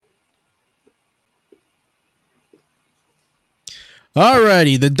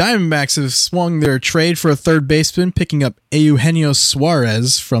Alrighty, the Diamondbacks have swung their trade for a third baseman, picking up Eugenio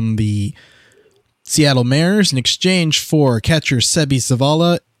Suárez from the Seattle Mariners in exchange for catcher Sebi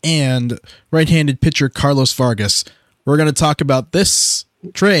Zavala and right-handed pitcher Carlos Vargas. We're going to talk about this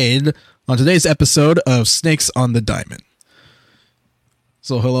trade on today's episode of Snakes on the Diamond.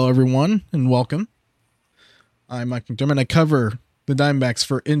 So hello everyone and welcome. I'm Michael McDermott. I cover the Diamondbacks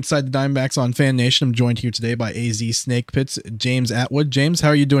for Inside the Diamondbacks on Fan Nation. I'm joined here today by AZ Snake Pits, James Attwood. James, how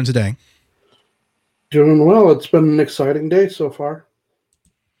are you doing today? Doing well. It's been an exciting day so far.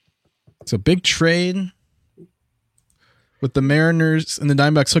 It's a big trade with the Mariners and the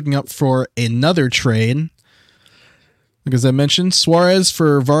Diamondbacks hooking up for another trade. Like as I mentioned, Suarez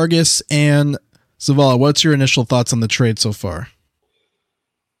for Vargas and Zavala. What's your initial thoughts on the trade so far?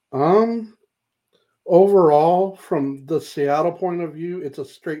 Overall, from the Seattle point of view, it's a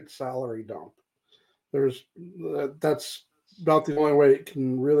straight salary dump. That's about the only way it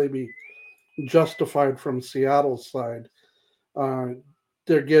can really be justified from Seattle's side.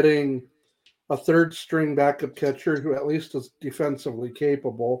 They're getting a third string backup catcher who at least is defensively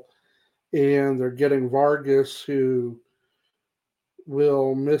capable, and they're getting Vargas, who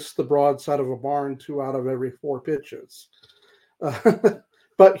will miss the broadside of a barn 2 out of every 4 pitches.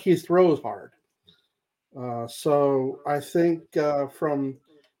 But he throws hard. So I think from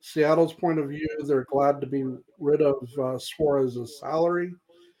Seattle's point of view, they're glad to be rid of Suarez's salary.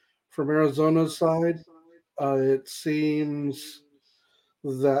 From Arizona's side, it seems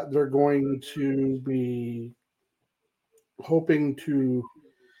that they're going to be hoping to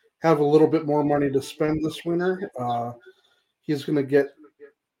have a little bit more money to spend this winter. He's going to get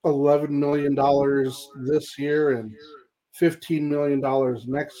 $11 million this year and $15 million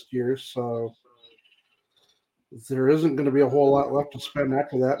next year. So there isn't going to be a whole lot left to spend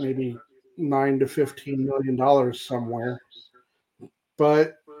after that, maybe $9 to $15 million somewhere.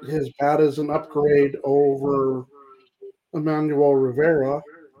 But his bat is an upgrade over Emmanuel Rivera,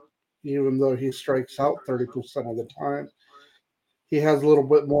 even though he strikes out 30% of the time. He has a little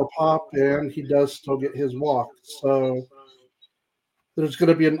bit more pop, and he does still get his walk. So there's going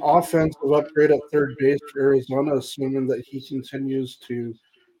to be an offensive upgrade at third base for Arizona, assuming that he continues to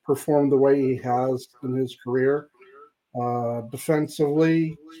perform the way he has in his career.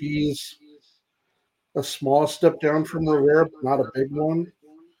 Defensively, he's a small step down from Rivera, but not a big one.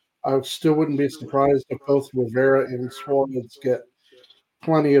 I still wouldn't be surprised if both Rivera and Suarez get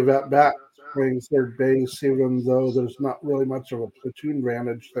plenty of at-bats playing third base, even though there's not really much of a platoon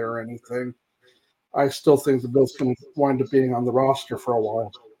advantage there or anything. I still think they're both going to wind up being on the roster for a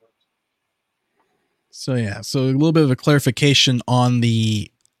while. So a little bit of a clarification on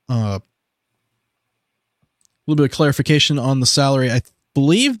the salary. I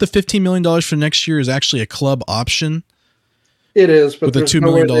believe the $15 million for next year is actually a club option. It is, but with there's a $2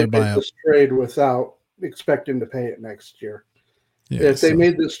 million buyout. This trade without expecting to pay it next year. Yeah, if they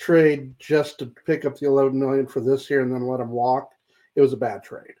made this trade just to pick up the $11 million for this year and then let him walk, it was a bad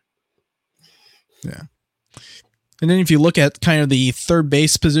trade. Yeah. And then if you look at kind of the third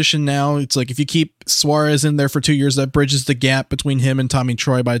base position now, it's like if you keep Suarez in there for 2 years, that bridges the gap between him and Tommy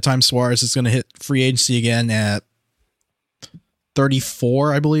Troy. By the time Suarez is going to hit free agency again at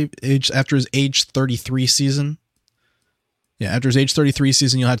 34, I believe, after his age 33 season. Yeah, after his age 33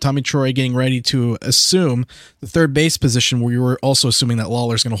 season, you'll have Tommy Troy getting ready to assume the third base position, where you were also assuming that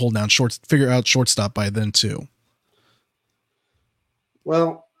Lawler's going to hold down figure out shortstop by then too.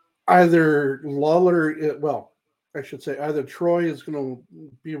 Well, either Troy is going to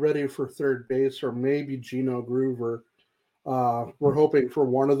be ready for third base, or maybe Gino Groover. We're hoping for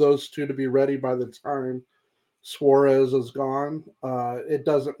one of those two to be ready by the time Suarez is gone. It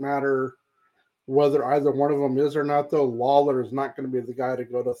doesn't matter whether either one of them is or not, though. Lawler is not going to be the guy to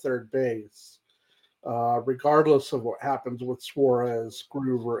go to third base, regardless of what happens with Suarez,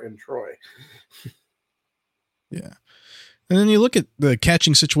 Groover, and Troy. Yeah. And then you look at the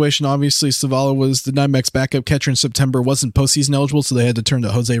catching situation. Obviously, Zavala was the Diamondbacks' backup catcher in September, wasn't postseason eligible, so they had to turn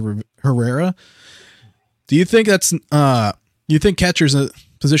to Jose Herrera. Do you think that's you think catchers in a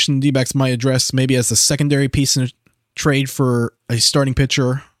position the D-backs might address maybe as a secondary piece in a trade for a starting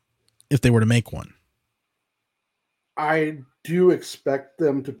pitcher if they were to make one? I do expect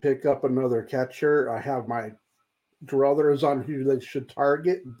them to pick up another catcher. I have my druthers on who they should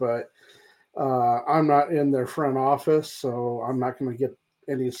target, but I'm not in their front office, so I'm not going to get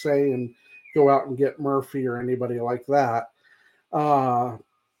any say and go out and get Murphy or anybody like that.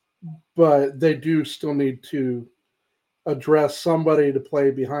 But they do still need to address somebody to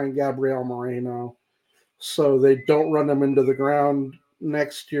play behind Gabriel Moreno so they don't run them into the ground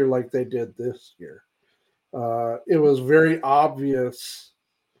next year like they did this year. It was very obvious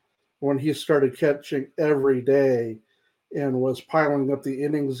when he started catching every day and was piling up the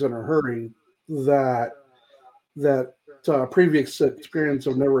innings in a hurry that previous experience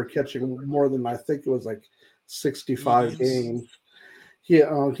of never catching more than, I think it was like 65 games.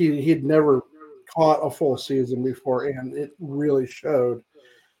 He'd never caught a full season before, and it really showed.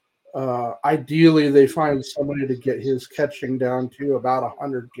 Ideally, they find somebody to get his catching down to about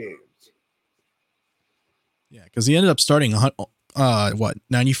 100 games. Yeah, because he ended up starting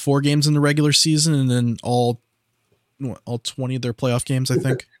 94 games in the regular season, and then all 20 of their playoff games, I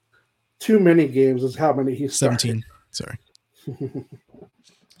think. Too many games is how many he started. 17. Sorry.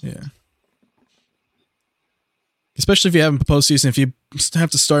 Yeah. Especially if you have him postseason, if you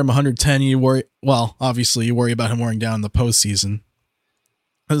have to start him 110, you worry. Well, obviously, you worry about him wearing down in the postseason.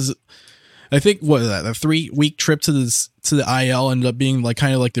 Because I think a 3-week trip to the IL ended up being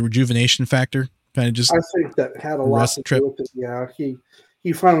kind of like the rejuvenation factor. Kind of just. I think that had a lot to do with it. Yeah,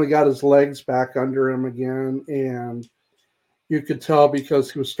 he finally got his legs back under him again, and you could tell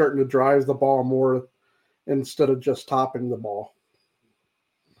because he was starting to drive the ball more instead of just topping the ball.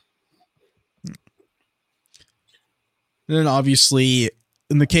 And then obviously,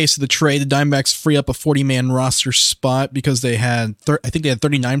 in the case of the trade, the Diamondbacks free up a 40-man roster spot because they had, I think they had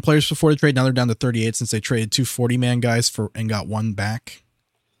 39 players before the trade. Now they're down to 38 since they traded 2 40-man guys and got one back.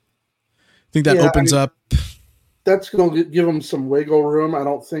 I think that opens up. That's going to give them some wiggle room. I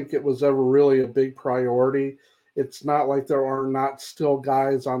don't think it was ever really a big priority. It's not like there are not still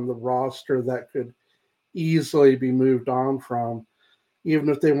guys on the roster that could easily be moved on from. Even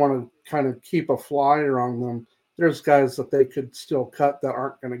if they want to kind of keep a flyer on them, there's guys that they could still cut that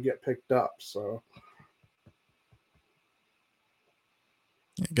aren't going to get picked up. So,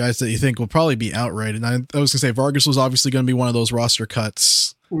 guys that you think will probably be outright. And I was going to say Vargas was obviously going to be one of those roster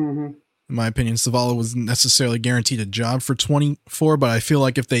cuts. Mm-hmm. In my opinion, Zavala wasn't necessarily guaranteed a job for 24, but I feel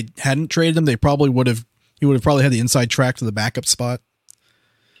like if they hadn't traded him, he would have probably had the inside track to the backup spot.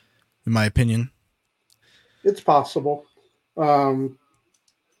 In my opinion, it's possible.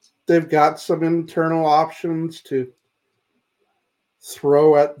 They've got some internal options to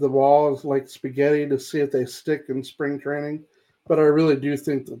throw at the walls like spaghetti to see if they stick in spring training. But I really do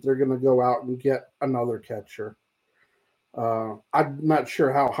think that they're going to go out and get another catcher. I'm not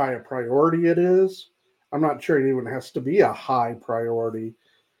sure how high a priority it is. I'm not sure it even has to be a high priority.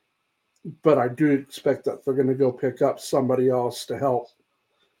 But I do expect that they're going to go pick up somebody else to help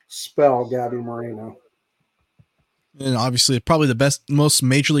spell Gabby Moreno. And obviously, probably the most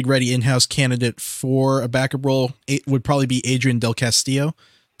major league ready in-house candidate for a backup role would probably be Adrian Del Castillo.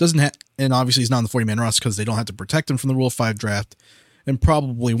 And obviously he's not on the 40-man roster because they don't have to protect him from the Rule 5 draft, and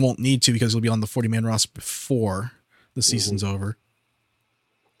probably won't need to because he'll be on the 40-man roster before the season's over.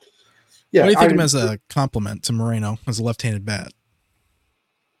 Yeah, what do you think of him as a compliment to Moreno as a left-handed bat?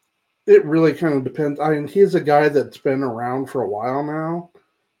 It really kind of depends. I mean, he's a guy that's been around for a while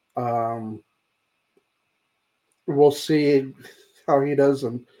now. We'll see how he does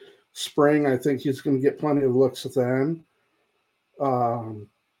in spring. I think he's going to get plenty of looks then.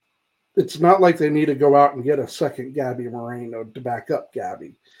 It's not like they need to go out and get a second Gabby Moreno to back up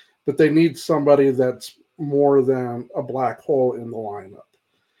Gabby, but they need somebody that's more than a black hole in the lineup.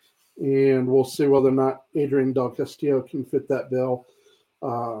 And we'll see whether or not Adrian Del Castillo can fit that bill.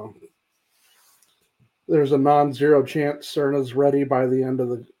 There's a non-zero chance Cerna's ready by the end of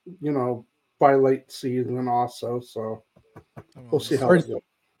the, by late season also. So we'll see how it goes.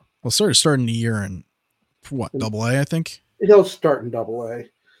 Well, sort of starting the year in Double A, I think. He'll start in Double A.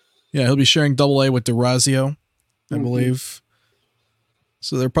 Yeah, he'll be sharing Double A with DeRazio, I believe.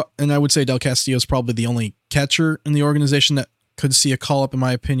 So and I would say Del Castillo is probably the only catcher in the organization that could see a call up, in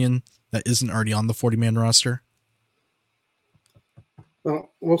my opinion, that isn't already on the 40-man roster.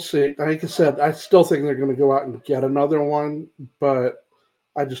 Well, we'll see. Like I said, I still think they're going to go out and get another one, but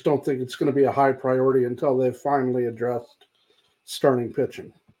I just don't think it's going to be a high priority until they've finally addressed starting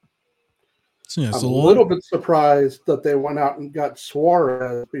pitching. So, yeah, I'm a little bit surprised that they went out and got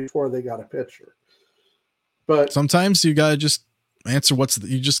Suarez before they got a pitcher. But sometimes you got to just answer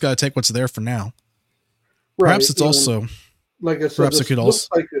you just got to take what's there for now. Perhaps it's also, like I said,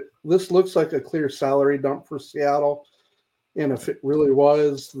 this looks like a clear salary dump for Seattle. And if it really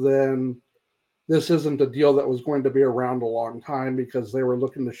was, then this isn't a deal that was going to be around a long time because they were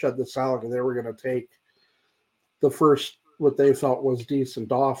looking to shed the salary. They were going to take the first, what they felt was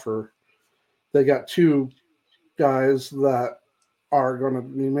decent offer. They got 2 guys that are going to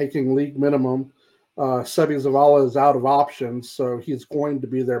be making league minimum. Sebi Zavala is out of options, so he's going to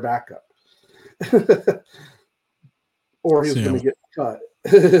be their backup. Or he's going to get cut.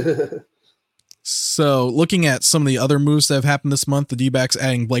 So looking at some of the other moves that have happened this month, the D-backs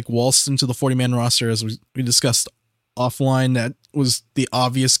adding Blake Walston to the 40-man roster, as we discussed offline, that was the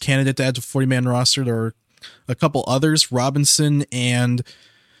obvious candidate to add to 40-man roster. There were a couple others, Robinson and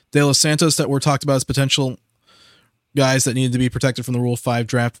De Los Santos, that were talked about as potential guys that needed to be protected from the Rule 5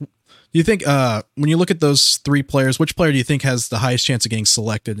 draft. Do you think, when you look at those three players, which player do you think has the highest chance of getting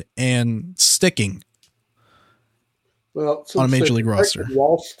selected and sticking on a major league roster?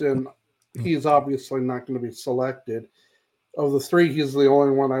 Walston, he's obviously not going to be selected. Of the three, he's the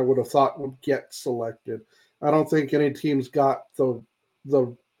only one I would have thought would get selected. I don't think any team's got the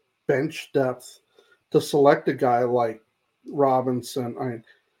bench depth to select a guy like Robinson. I mean,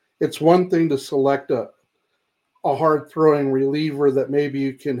 it's one thing to select a hard-throwing reliever that maybe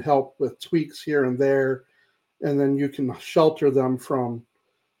you can help with tweaks here and there, and then you can shelter them from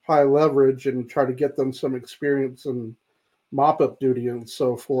high leverage and try to get them some experience and mop-up duty and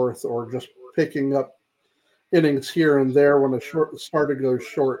so forth, or just picking up innings here and there when a starter goes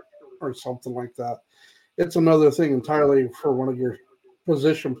short or something like that. It's another thing entirely for one of your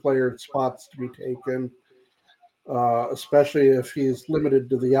position player spots to be taken, especially if he's limited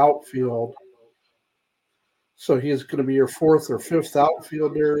to the outfield. So he's going to be your fourth or fifth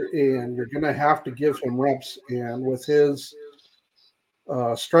outfielder, and you're going to have to give him reps. And with his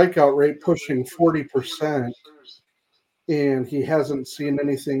strikeout rate pushing 40%, and he hasn't seen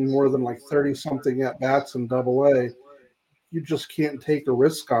anything more than like 30-something at-bats in Double-A, you just can't take a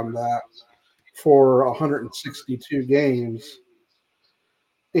risk on that for 162 games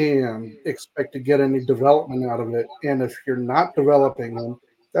and expect to get any development out of it. And if you're not developing him,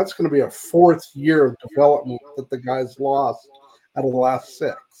 that's going to be a fourth year of development that the guy's lost out of the last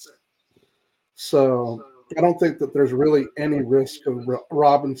 6. So I don't think that there's really any risk of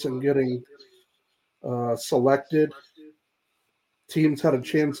Robinson getting selected. Teams had a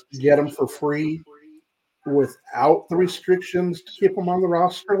chance to get him for free without the restrictions to keep him on the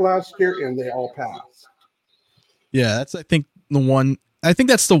roster last year, and they all passed. Yeah, that's, I think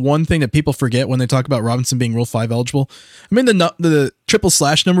that's the one thing that people forget when they talk about Robinson being Rule 5 eligible. I mean, the triple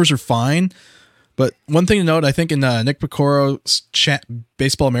slash numbers are fine, but one thing to note, I think in Nick Picoro's chat,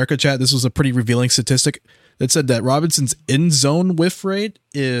 Baseball America chat, this was a pretty revealing statistic that said that Robinson's in-zone whiff rate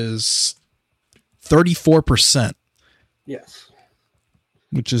is 34%. Yes.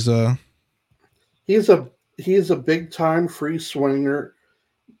 Which is he's a big time free swinger.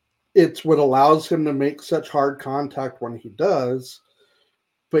 It's what allows him to make such hard contact when he does,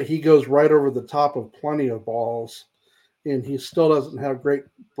 but he goes right over the top of plenty of balls, and he still doesn't have great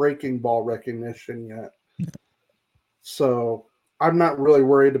breaking ball recognition yet. So I'm not really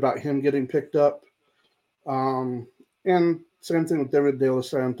worried about him getting picked up. And same thing with David De Los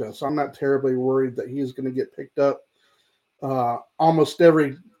Santos. I'm not terribly worried that he's going to get picked up. Almost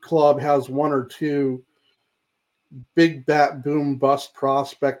every club has one or two big bat boom bust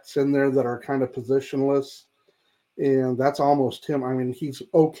prospects in there that are kind of positionless, and that's almost him. I mean, he's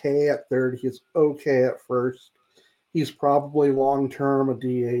okay at third, he's okay at first, he's probably long term a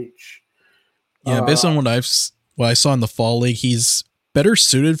DH. Yeah, based on what I saw in the fall league, he's better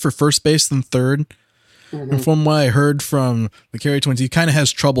suited for first base than third. Mm-hmm. And from what I heard from the Carey Twins, he kind of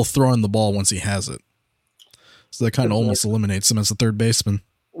has trouble throwing the ball once he has it. So that kind of almost eliminates him as a third baseman.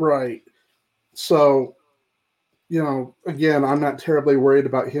 Right. So, again, I'm not terribly worried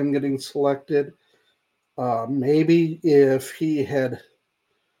about him getting selected. Maybe if he had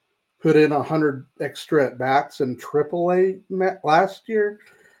put in 100 extra at-bats in AAA last year,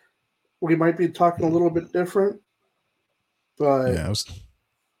 we might be talking a little bit different. But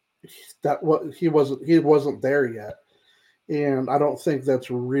he wasn't there yet. And I don't think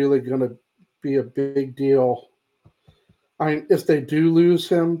that's really going to be a big deal. I mean, if they do lose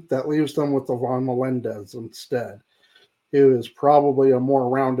him, that leaves them with Ivan Melendez instead, who is probably a more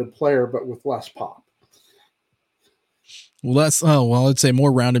rounded player, but with less pop. Well, I'd say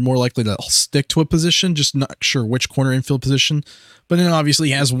more rounded, more likely to stick to a position, just not sure which corner infield position. But then obviously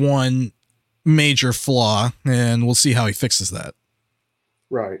he has one major flaw, and we'll see how he fixes that.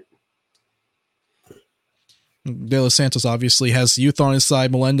 Right. De Los Santos obviously has youth on his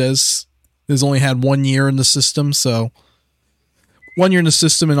side. Melendez has only had 1 year in the system, so 1 year in the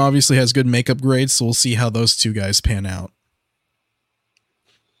system, and obviously has good makeup grades, so we'll see how those two guys pan out.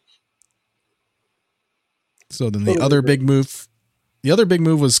 So then the other big move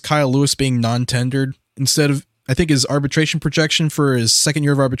was Kyle Lewis being non-tendered. Instead of, I think his arbitration projection for his second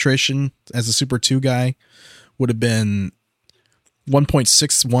year of arbitration as a Super 2 guy would have been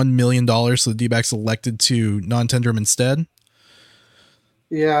 $1.61 million, so the D-backs elected to non-tender him instead.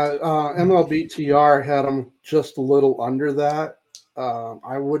 Yeah, MLBTR had him just a little under that.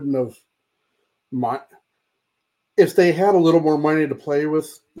 I wouldn't have If they had a little more money to play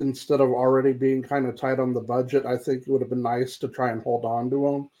with instead of already being kind of tight on the budget, I think it would have been nice to try and hold on to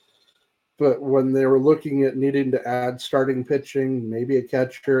them. But when they were looking at needing to add starting pitching, maybe a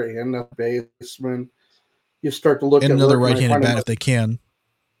catcher and a baseman, you start to look and at another right-handed bat if they can.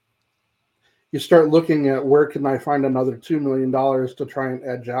 You start looking at where can I find another $2 million to try and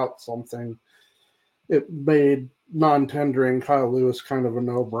edge out something. It made non-tendering Kyle Lewis kind of a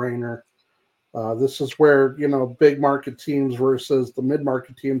no-brainer. This is where, big market teams versus the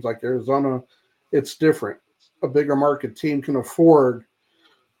mid-market teams like Arizona, it's different. A bigger market team can afford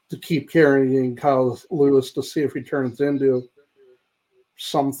to keep carrying Kyle Lewis to see if he turns into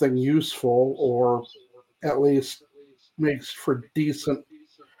something useful or at least makes for decent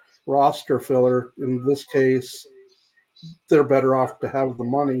roster filler. In this case, they're better off to have the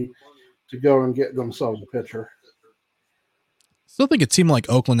money to go and get themselves a pitcher. Still think a team like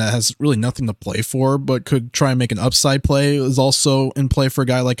Oakland that has really nothing to play for, but could try and make an upside play is also in play for a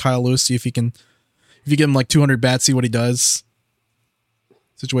guy like Kyle Lewis. See if you give him like 200 bats, see what he does.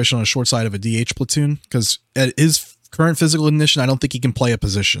 Situation on the short side of a DH platoon, because at his current physical condition, I don't think he can play a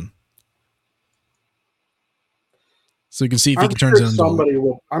position. So you can see if he can turn it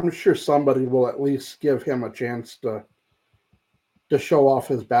into. I'm sure somebody will at least give him a chance to show off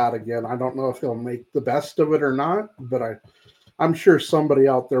his bat again. I don't know if he'll make the best of it or not, but I'm sure somebody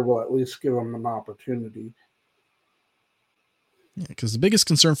out there will at least give him an opportunity. Yeah, because the biggest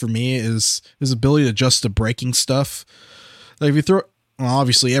concern for me is his ability to adjust to breaking stuff. Like if you throw,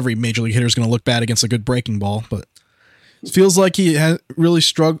 obviously every major league hitter is going to look bad against a good breaking ball, but it feels like he really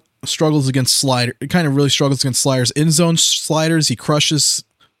struggles against sliders. It kind of really struggles against sliders. In zone sliders, he crushes.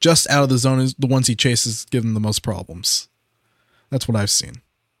 Just out of the zone is the ones he chases give him the most problems. That's what I've seen.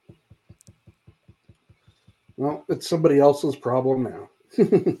 Well, it's somebody else's problem now.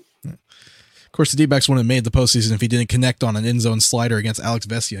 Of course, the D-backs wouldn't have made the postseason if he didn't connect on an in-zone slider against Alex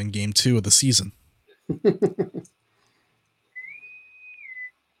Vesia in Game 2 of the season.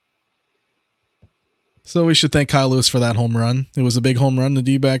 So we should thank Kyle Lewis for that home run. It was a big home run. The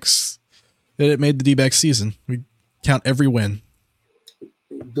D-backs, it made the D-backs season. We count every win.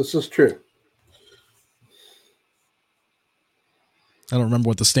 This is true. I don't remember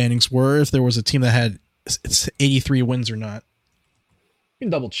what the standings were, if there was a team that had 83 wins or not. You can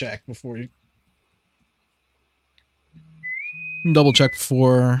double check before you.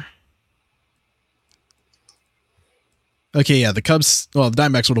 Okay, yeah, the Cubs. Well, the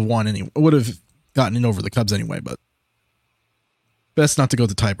Diamondbacks would have won anyway. Would have gotten in over the Cubs anyway, but best not to go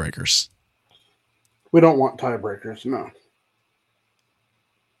to tiebreakers. We don't want tiebreakers, no. Of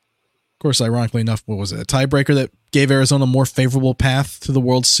course, ironically enough, what was it? A tiebreaker that gave Arizona a more favorable path to the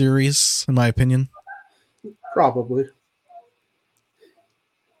World Series, in my opinion. Probably.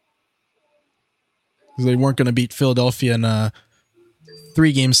 Because they weren't going to beat Philadelphia in a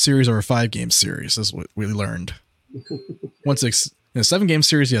 3-game series or a 5-game series, is what we learned. In a 7-game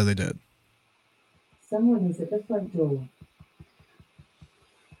series, yeah, they did. Someone is at the front door.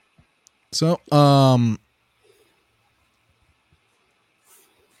 So on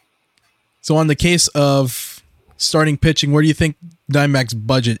the case of starting pitching, where do you think Diamondbacks'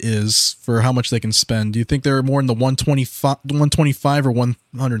 budget is for how much they can spend? Do you think they're more in the 125 or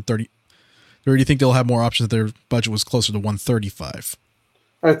 130? Or do you think they'll have more options if their budget was closer to 135?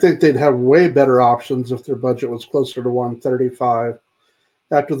 I think they'd have way better options if their budget was closer to 135.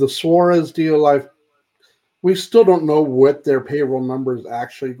 After the Suárez deal, we still don't know what their payroll number is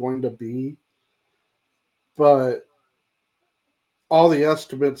actually going to be, but all the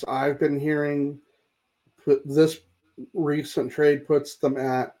estimates I've been hearing, this recent trade puts them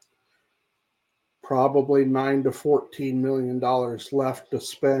at probably $9 to $14 million left to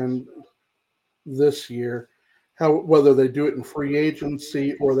spend this year. Whether they do it in free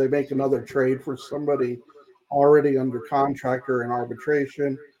agency or they make another trade for somebody already under contract or in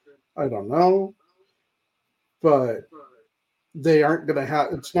arbitration, I don't know. But they aren't going to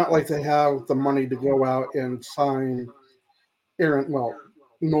have, it's not like they have the money to go out and sign Nola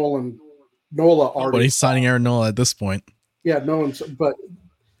already. But he's signing Aaron Nola at this point. Yeah, but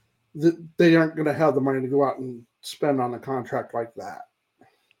they aren't going to have the money to go out and spend on a contract like that.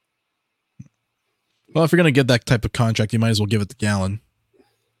 Well, if you're going to get that type of contract, you might as well give it to Gallen.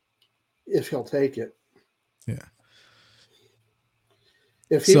 If he'll take it. Yeah.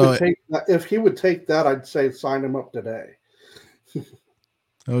 If he would take that, I'd say sign him up today.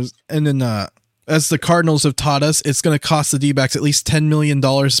 As the Cardinals have taught us, it's going to cost the D-backs at least $10 million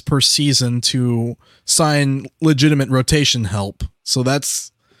per season to sign legitimate rotation help. So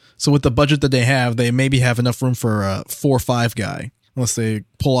with the budget that they have, they maybe have enough room for a 4 or 5 guy, unless they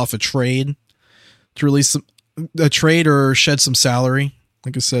pull off a trade. to release a trade or shed some salary.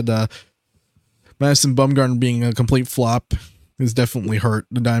 Like I said, Madison Bumgarner being a complete flop has definitely hurt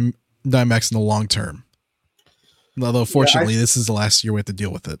the Diamondbacks in the long term. Although, fortunately, this is the last year we have to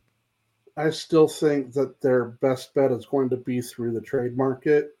deal with it. I still think that their best bet is going to be through the trade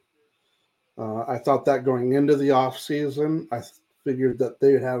market. I thought that going into the offseason. I figured that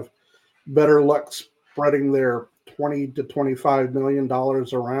they would have better luck spreading their $20 to $25 million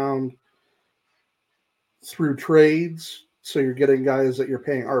around through trades. So you're getting guys that you're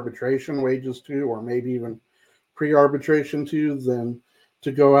paying arbitration wages to, or maybe even pre-arbitration to, than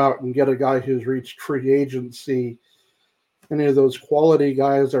to go out and get a guy who's reached free agency. Any of those quality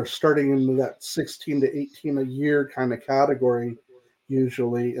guys are starting into that 16 to 18 a year kind of category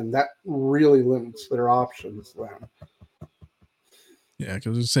usually, and that really limits their options then. Yeah,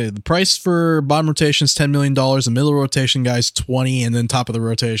 because I say the price for bottom rotation is $10 million, the middle rotation guys $20, and then top of the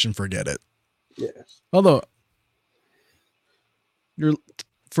rotation, forget it. Yes. Although you're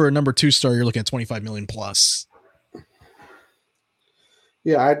for a number 2 star, you're looking at $25 million plus.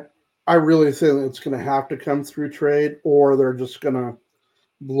 Yeah, I really think it's going to have to come through trade, or they're just going to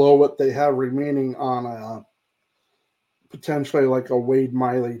blow what they have remaining on a potentially like a Wade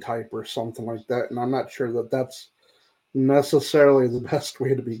Miley type or something like that. And I'm not sure that that's necessarily the best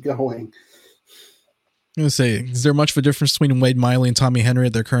way to be going. I'm going to say, is there much of a difference between Wade Miley and Tommy Henry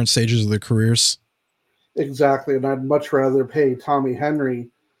at their current stages of their careers? Exactly. And I'd much rather pay Tommy Henry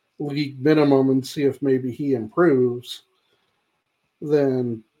league minimum and see if maybe he improves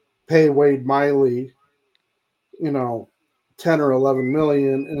than pay Wade Miley, 10 or 11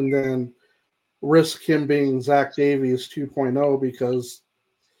 million and then risk him being Zach Davies 2.0 because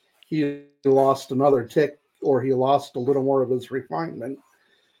he lost another tick or he lost a little more of his refinement.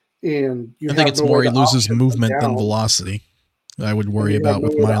 And I think it's more he loses movement than velocity. I would worry about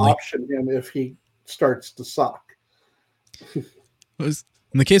with Miley. Option him if he starts to suck. In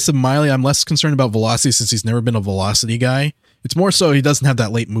the case of Miley, I'm less concerned about velocity since he's never been a velocity guy. It's more so he doesn't have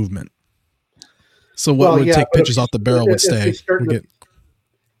that late movement. So what would take pitches off the barrel would stay.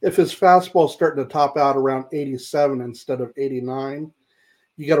 If his fastball's starting to top out around 87 instead of 89,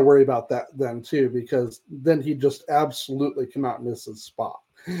 you got to worry about that then too, because then he just absolutely cannot miss his spot.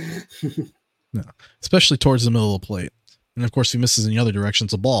 No, especially towards the middle of the plate. And of course, if he misses in the other direction,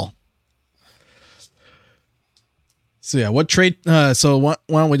 it's a ball. So yeah, what trade? Why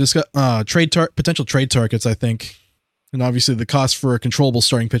don't we discuss potential trade targets? I think, and obviously the cost for a controllable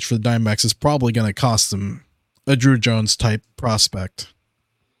starting pitch for the Diamondbacks is probably going to cost them a Drew Jones type prospect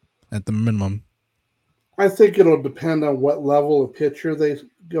at the minimum. I think it'll depend on what level of pitcher they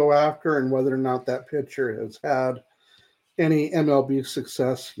go after and whether or not that pitcher has had any MLB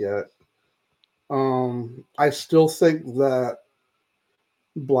success yet. I still think that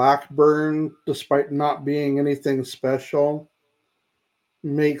Blackburn, despite not being anything special,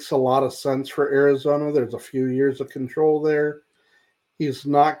 makes a lot of sense for Arizona. There's a few years of control there. He's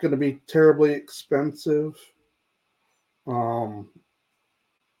not going to be terribly expensive. The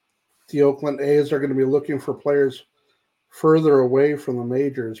Oakland A's are going to be looking for players further away from the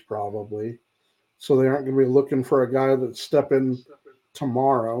majors probably. So they aren't going to be looking for a guy that's step in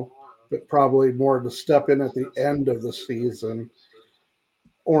tomorrow, but probably more to step in at the end of the season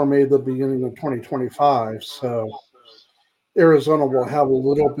or maybe the beginning of 2025. So Arizona will have a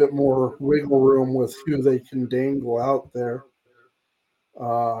little bit more wiggle room with who they can dangle out there.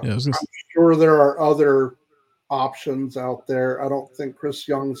 I'm sure there are other options out there. I don't think Chris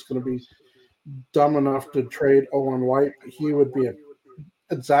Young's going to be dumb enough to trade Owen White, but he would be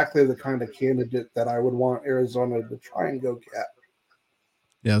exactly the kind of candidate that I would want Arizona to try and go get.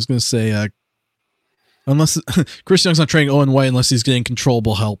 Yeah, I was going to say, unless Chris Young's not trading Owen White unless he's getting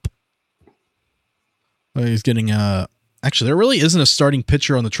controllable help. He's getting actually, there really isn't a starting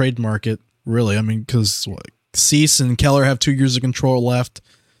pitcher on the trade market, really. I mean, because Cease and Keller have 2 years of control left.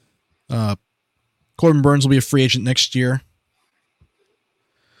 Corbin Burns will be a free agent next year.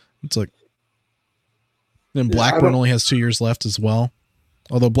 It's like, then Blackburn only has 2 years left as well.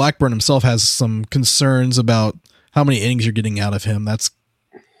 Although Blackburn himself has some concerns about how many innings you're getting out of him. That's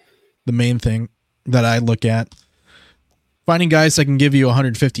the main thing that I look at. Finding guys that can give you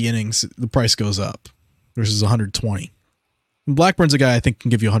 150 innings, the price goes up versus 120. And Blackburn's a guy I think can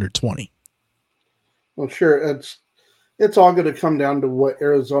give you 120. Well, sure. It's all going to come down to what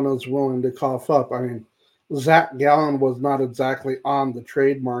Arizona's willing to cough up. I mean, Zach Gallen was not exactly on the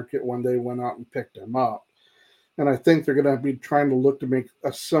trade market when they went out and picked him up. And I think they're going to be trying to look to make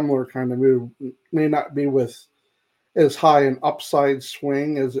a similar kind of move. It may not be with as high an upside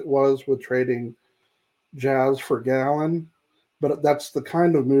swing as it was with trading Jazz for Gallen, but that's the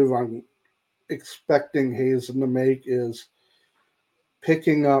kind of move expecting Hazen to make is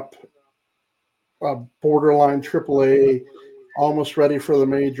picking up a borderline AAA, almost ready for the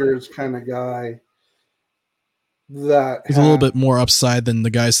majors kind of guy that With a little bit more upside than the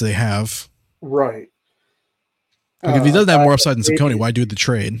guys they have. Right. Like if he doesn't have more upside than Ciccone, why do the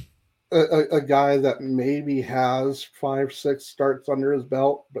trade? A guy that maybe has 5-6 starts under his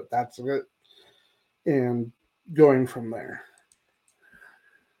belt, but that's it. And going from there.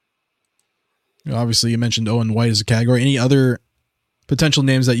 Obviously, you mentioned Owen White as a category. Any other potential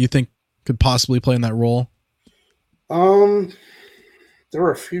names that you think could possibly play in that role? There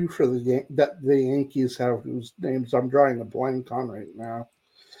are a few for that the Yankees have whose names I'm drawing a blank on right now.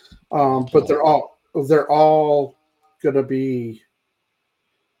 But they're all going to be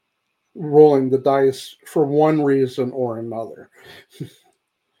rolling the dice for one reason or another.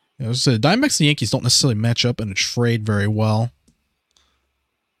 So the Diamondbacks and Yankees don't necessarily match up in a trade very well.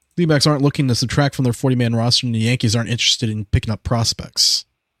 The D-backs aren't looking to subtract from their 40-man roster, and the Yankees aren't interested in picking up prospects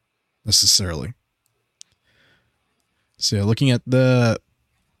necessarily. So looking at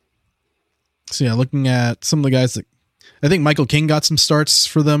some of the guys that I think Michael King got some starts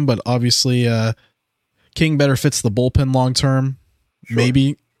for them, but obviously King better fits the bullpen long term,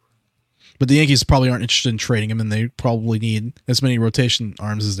 maybe. But the Yankees probably aren't interested in trading him, and they probably need as many rotation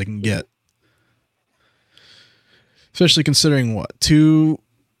arms as they can get. Especially considering what,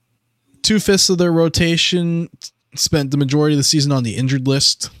 two-fifths of their rotation spent the majority of the season on the injured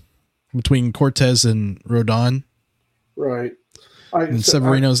list between Cortez and Rodon. Right. And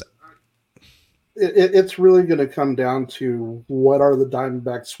Severino's. It's really going to come down to what are the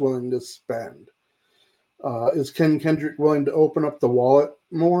Diamondbacks willing to spend. Is Ken Kendrick willing to open up the wallet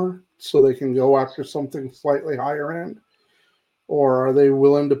more so they can go after something slightly higher end? Or are they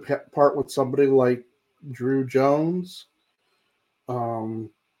willing to part with somebody like Drew Jones?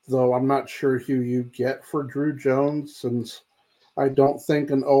 Though I'm not sure who you get for Drew Jones, since I don't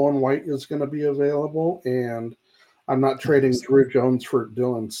think an Owen White is going to be available, and I'm not trading Drew Jones for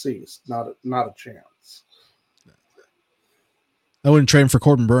Dylan Cease. Not a chance. I wouldn't trade him for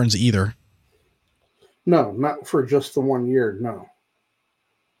Corbin Burns either. No, not for just the 1 year. No.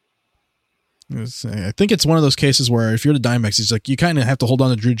 I think it's one of those cases where if you're the Diamondbacks, it's like you kind of have to hold on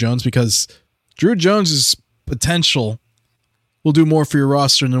to Drew Jones because Drew Jones' potential will do more for your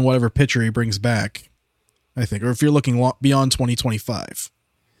roster than whatever pitcher he brings back, I think. Or if you're looking beyond 2025.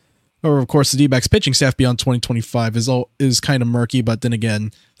 Or, of course, the D-backs pitching staff beyond 2025 is kind of murky, but then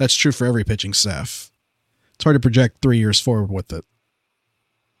again, that's true for every pitching staff. It's hard to project 3 years forward with it.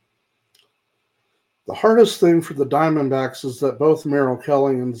 The hardest thing for the Diamondbacks is that both Merrill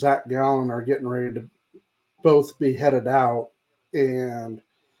Kelly and Zach Gallen are getting ready to both be headed out, and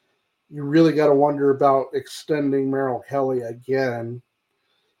you really got to wonder about extending Merrill Kelly again.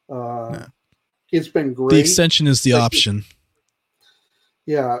 He's been great. The extension is the option.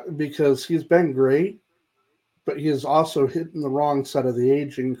 Yeah, because he's been great, but he is also hitting the wrong side of the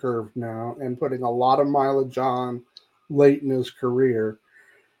aging curve now and putting a lot of mileage on late in his career.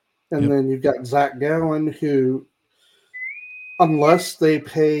 And then you've got Zach Gallen, who, unless they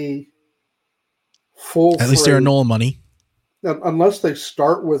pay full at least Aaron Nola money, unless they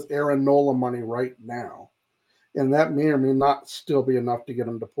start with Aaron Nola money right now, and that may or may not still be enough to get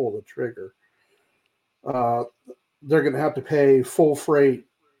him to pull the trigger, they're going to have to pay full freight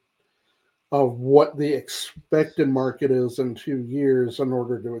of what the expected market is in 2 years in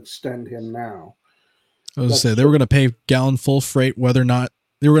order to extend him now. I was going to say, they were going to pay Gallen full freight whether or not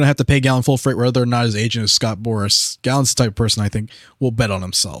they were going to have to pay Gallen full freight whether or not his agent is Scott Boras. Gallen's the type of person I think will bet on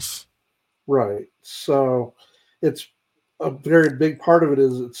himself. Right. So it's a very big part of it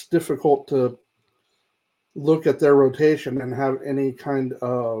is it's difficult to look at their rotation and have any kind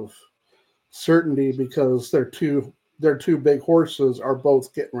of certainty because their two big horses are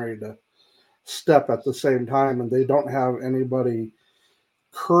both getting ready to step at the same time, and they don't have anybody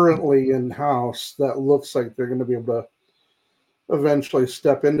currently in house that looks like they're going to be able to eventually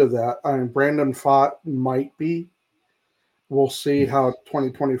step into that. I mean, Brandon Pfaadt might be. We'll see how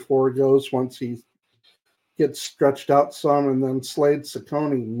 2024 goes once he gets stretched out some, and then Slade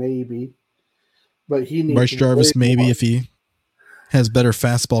Ciccone maybe. But he needs Bryce Jarvis maybe if he has better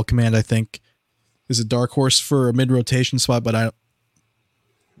fastball command. I think is a dark horse for a mid rotation spot, but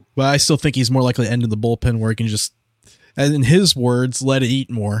I still think he's more likely to end in the bullpen where he can just, and in his words, let it eat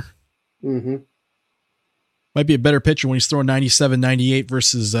more. Mm-hmm. Might be a better pitcher when he's throwing 97, 98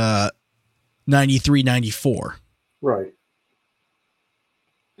 versus 93, 94. Right.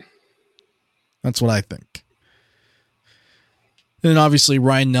 That's what I think. And then obviously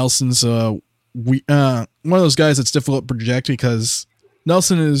Ryan Nelson's one of those guys that's difficult to project because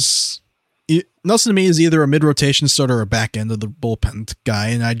Nelson is Nelson to me is either a mid-rotation starter or a back end of the bullpen guy,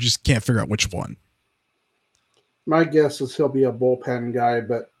 and I just can't figure out which one. My guess is he'll be a bullpen guy,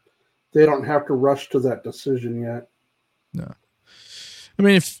 but they don't have to rush to that decision yet. No. I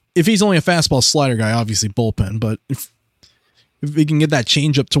mean, if he's only a fastball slider guy, obviously bullpen, but if he can get that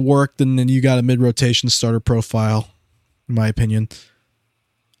changeup to work, then you got a mid-rotation starter profile, in my opinion.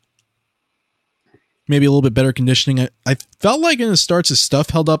 Maybe a little bit better conditioning. I felt like in the starts his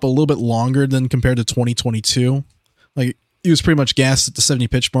stuff held up a little bit longer than compared to 2022. Like he was pretty much gassed at the 70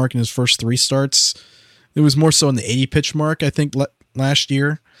 pitch mark in his first 3 starts. It was more so in the 80 pitch mark, I think, last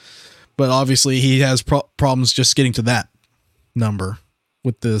year. But obviously he has problems just getting to that number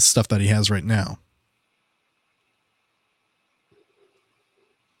with the stuff that he has right now.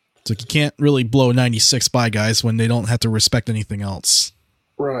 It's like you can't really blow 96 by guys when they don't have to respect anything else.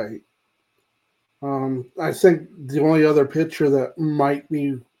 Right. I think the only other pitcher that might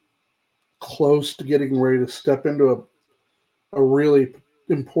be close to getting ready to step into a really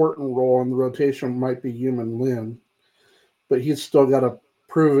important role in the rotation might be Human Lin, but he's still got to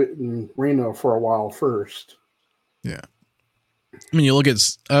prove it in Reno for a while first. Yeah. I mean, they're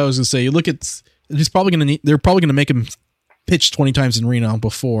probably going to make him pitch 20 times in Reno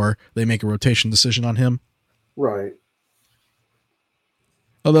before they make a rotation decision on him. Right.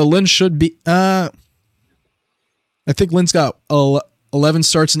 Although Lynn should be, I think Lynn's got 11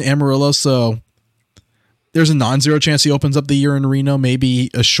 starts in Amarillo, so there's a non-zero chance he opens up the year in Reno.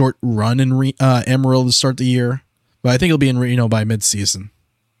 Maybe a short run in Amarillo to start the year, but I think he'll be in Reno by midseason.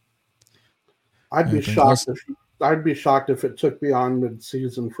 I'd be shocked if it took beyond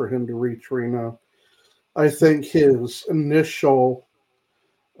midseason for him to reach Reno. I think his initial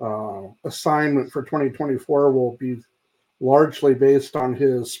assignment for 2024 will be largely based on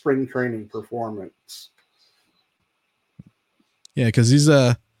his spring training performance. Yeah, because he's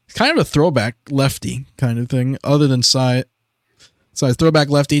kind of a throwback lefty kind of thing. Other than size throwback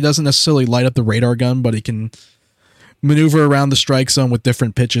lefty, he doesn't necessarily light up the radar gun, but he can maneuver around the strike zone with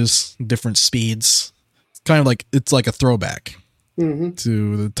different pitches, different speeds. It's like a throwback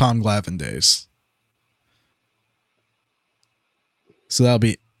to the Tom Glavine days. So I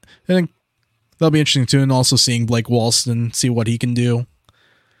think that'll be interesting too, and also seeing Blake Walston, see what he can do.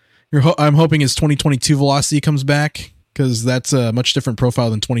 I'm hoping his 2022 velocity comes back, because that's a much different profile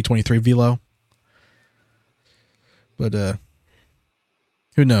than 2023 velo. But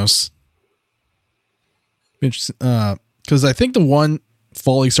who knows? Because I think the one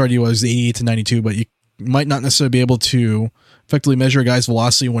fall he started was 88 to 92, but you might not necessarily be able to effectively measure a guy's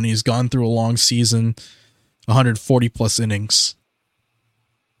velocity when he's gone through a long season, 140 plus innings,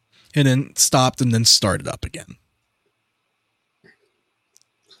 and then stopped and then started up again.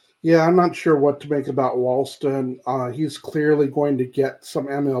 Yeah, I'm not sure what to make about Walston. He's clearly going to get some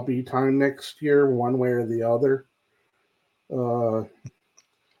MLB time next year, one way or the other.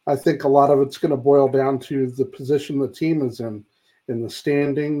 I think a lot of it's going to boil down to the position the team is in the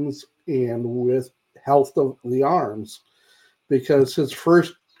standings and with health of the arms, because his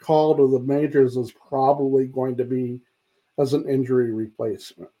first call to the majors is probably going to be as an injury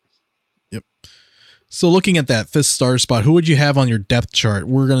replacement. Yep. So looking at that 5th starter spot, who would you have on your depth chart?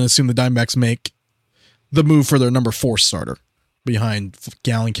 We're going to assume the Diamondbacks make the move for their number 4 starter behind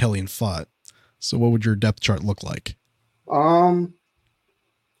Gallen, Kelly, and Fott. So what would your depth chart look like?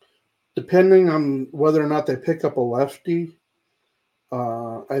 Depending on whether or not they pick up a lefty,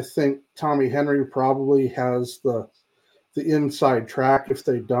 I think Tommy Henry probably has the inside track if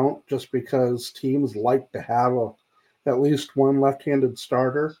they don't, just because teams like to have at least one left-handed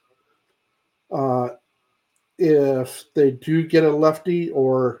starter. If they do get a lefty,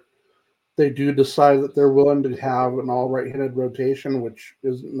 or they do decide that they're willing to have an all right-handed rotation, which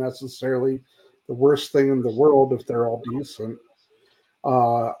isn't necessarily the worst thing in the world if they're all decent,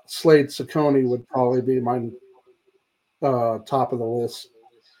 Slade Ciccone would probably be my top of the list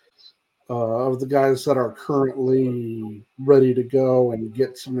of the guys that are currently ready to go and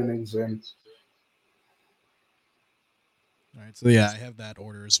get some innings in. All right, so yeah, I have that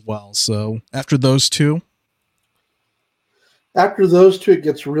order as well. So after those two, it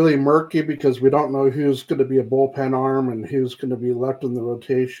gets really murky because we don't know who's going to be a bullpen arm and who's going to be left in the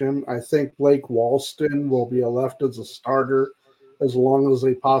rotation. I think Blake Walston will be left as a starter as long as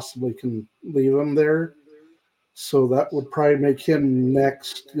they possibly can leave him there. So that would probably make him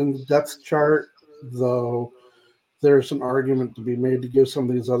next in the depth chart, though there's an argument to be made to give some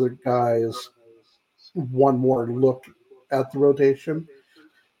of these other guys one more look at the rotation.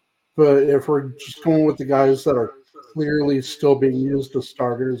 But if we're just going with the guys that are clearly still being used as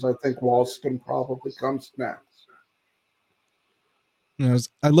starters, I think Walston probably comes next.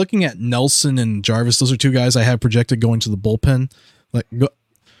 I'm looking at Nelson and Jarvis. Those are two guys I have projected going to the bullpen.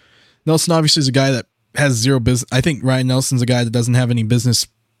 Nelson obviously is a guy that has zero business. I think Ryan Nelson's a guy that doesn't have any business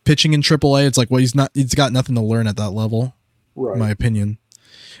pitching in AAA. It's like, well, he's got nothing to learn at that level, right, in my opinion.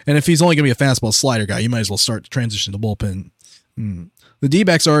 And if he's only going to be a fastball slider guy, you might as well start to transition to bullpen. The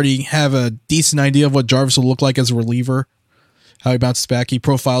D-backs already have a decent idea of what Jarvis will look like as a reliever, how he bounces back. He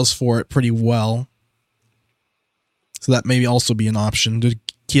profiles for it pretty well. So that may also be an option to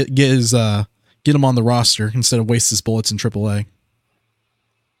get him on the roster instead of waste his bullets in AAA.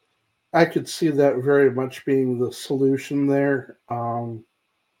 I could see that very much being the solution there. And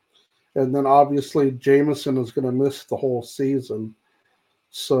then obviously Jameson is going to miss the whole season.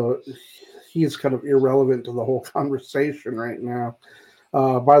 So he's kind of irrelevant to the whole conversation right now.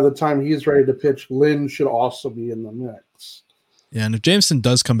 By the time he's ready to pitch, Lynn should also be in the mix. Yeah, and if Jameson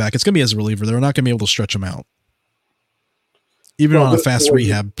does come back, it's going to be as a reliever. They're not going to be able to stretch him out. Even on a fast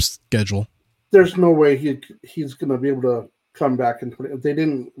rehab schedule. There's no way he's going to be able to come back. They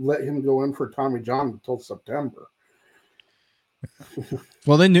didn't let him go in for Tommy John until September.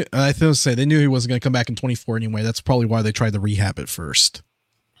 Well, they knew. I think they knew he wasn't going to come back in 24 anyway. That's probably why they tried the rehab at first.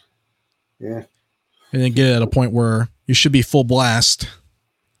 Yeah, and then get it at a point where you should be full blast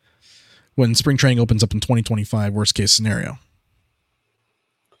when spring training opens up in 2025. Worst case scenario.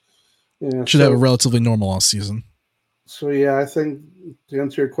 Yeah, should have a relatively normal off season. So yeah, I think to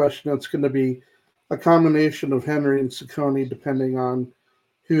answer your question, it's going to be a combination of Henry and Ciccone, depending on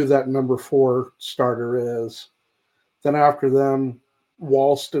who that number 4 starter is. Then after them,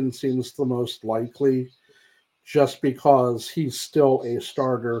 Walston seems the most likely, just because he's still a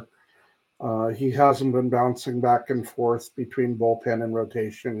starter. He hasn't been bouncing back and forth between bullpen and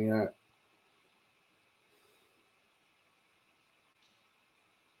rotation yet.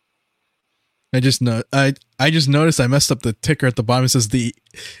 I just noticed I messed up the ticker at the bottom. It says the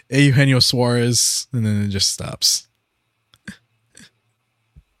Eugenio Suárez, and then it just stops.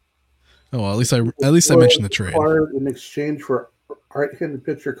 Oh, well, at least I mentioned the trade. In exchange for right-handed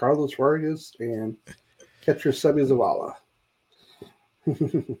pitcher Carlos Vargas and catcher Sebi Zavala.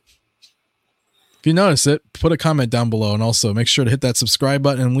 If you notice it, put a comment down below, and also make sure to hit that subscribe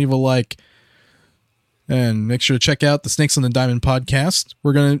button and leave a like. And make sure to check out the Snakes on the Diamond podcast.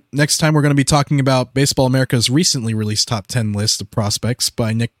 Next time we're going to be talking about Baseball America's recently released top 10 list of prospects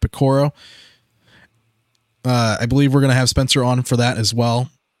by Nick Picoro. I believe we're going to have Spencer on for that as well.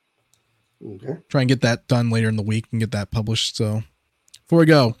 Okay. Try and get that done later in the week and get that published. So before we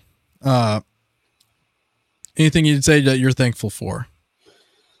go, anything you'd say that you're thankful for?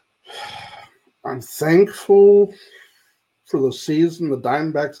 I'm thankful for the season the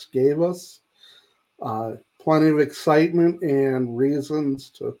Diamondbacks gave us. Plenty of excitement and reasons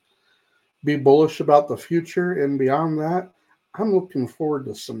to be bullish about the future. And beyond that, I'm looking forward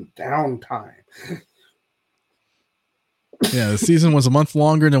to some downtime. Yeah, the season was a month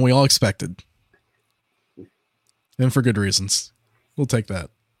longer than we all expected. And for good reasons. We'll take that.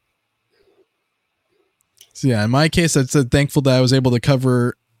 So yeah, in my case, I said thankful that I was able to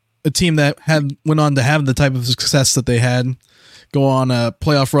cover a team that went on to have the type of success that they had, go on a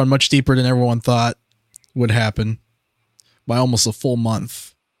playoff run much deeper than everyone thought would happen by almost a full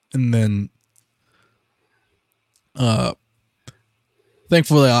month. And then thankful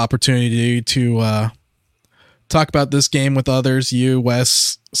for the opportunity to talk about this game with others, you,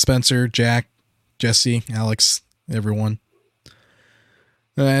 Wes, Spencer, Jack, Jesse, Alex, everyone.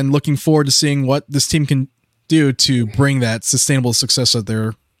 And looking forward to seeing what this team can do to bring that sustainable success that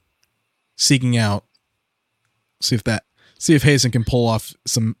they're seeking out. See if Hazen can pull off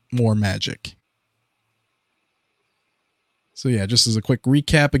some more magic. So yeah, just as a quick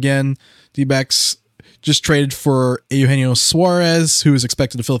recap again, D-backs just traded for Eugenio Suárez, who is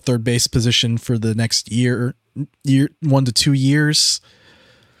expected to fill the third base position for the next year 1 to 2 years.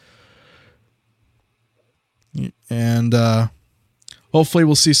 And hopefully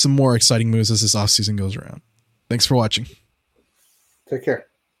we'll see some more exciting moves as this offseason goes around. Thanks for watching. Take care.